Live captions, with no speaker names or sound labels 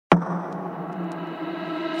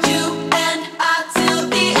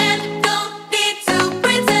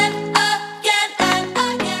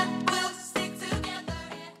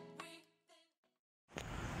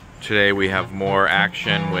Today we have more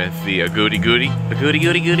action with the Agouti.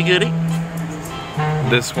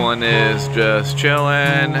 This one is just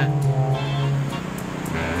chilling,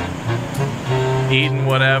 eating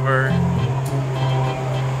whatever.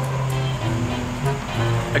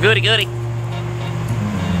 Agouti.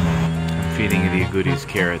 I'm feeding the Agoutis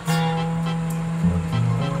carrots.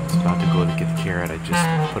 It's about to go to get the carrot I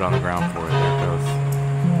just put on the ground for it. There it goes.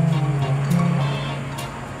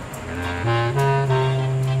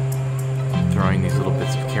 Throwing these little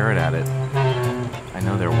bits of carrot at it. I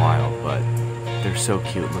know they're wild, but they're so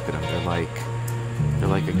cute. Look at them. They're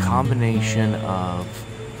like a combination of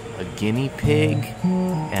a guinea pig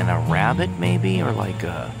and a rabbit, maybe, or like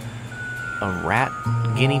a rat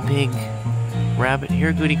guinea pig rabbit.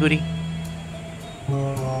 Here, Goody. There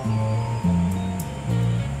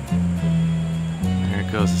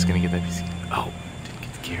it goes. It's gonna get that piece. Oh, didn't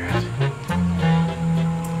get the carrot.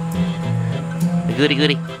 The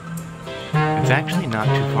Goody. It's actually not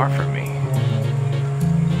too far from me.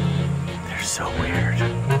 They're so weird.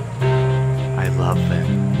 I love them.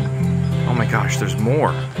 Oh my gosh, there's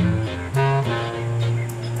more.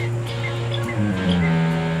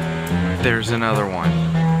 There's another one.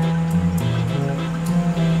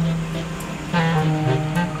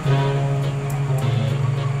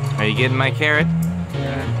 Are you getting my carrot?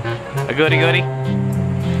 A goody.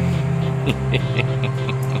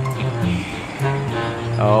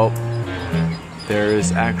 Oh. There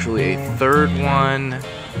is actually a third one.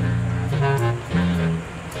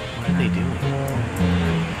 What are they doing?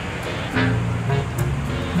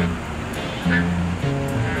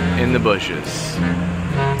 In the bushes.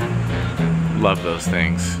 Love those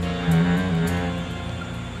things.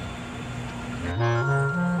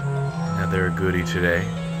 Another Agouti today.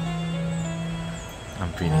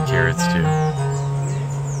 I'm feeding carrots too.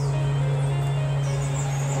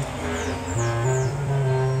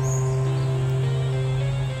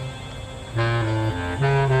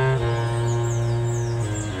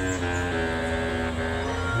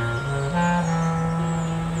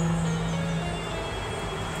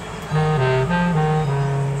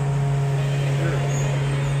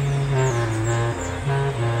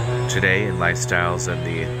 Today in lifestyles of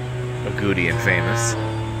the Agouti and famous.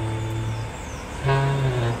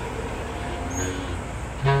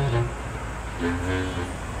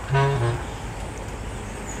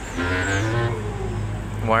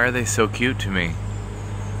 Why are they so cute to me?